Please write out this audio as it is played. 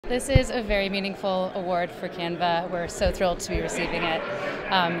This is a very meaningful award for Canva. We're so thrilled to be receiving it.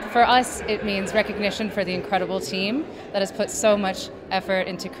 For us, it means recognition for the incredible team that has put so much effort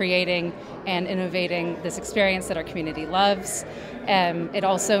into creating and innovating this experience that our community loves. It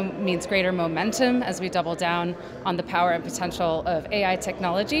also means greater momentum as we double down on the power and potential of AI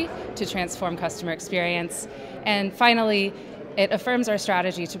technology to transform customer experience. And finally, it affirms our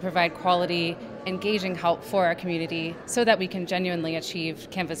strategy to provide quality, engaging help for our community so that we can genuinely achieve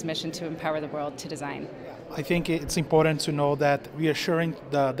Canva's mission to empower the world to design. I think it's important to know that reassuring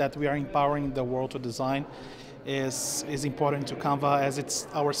that we are empowering the world to design is important to Canva, as it's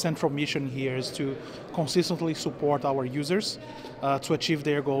our central mission here is to consistently support our users to achieve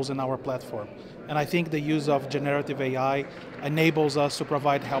their goals in our platform. And I think the use of generative AI enables us to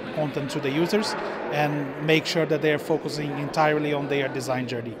provide help content to the users and make sure that they are focusing entirely on their design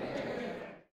journey.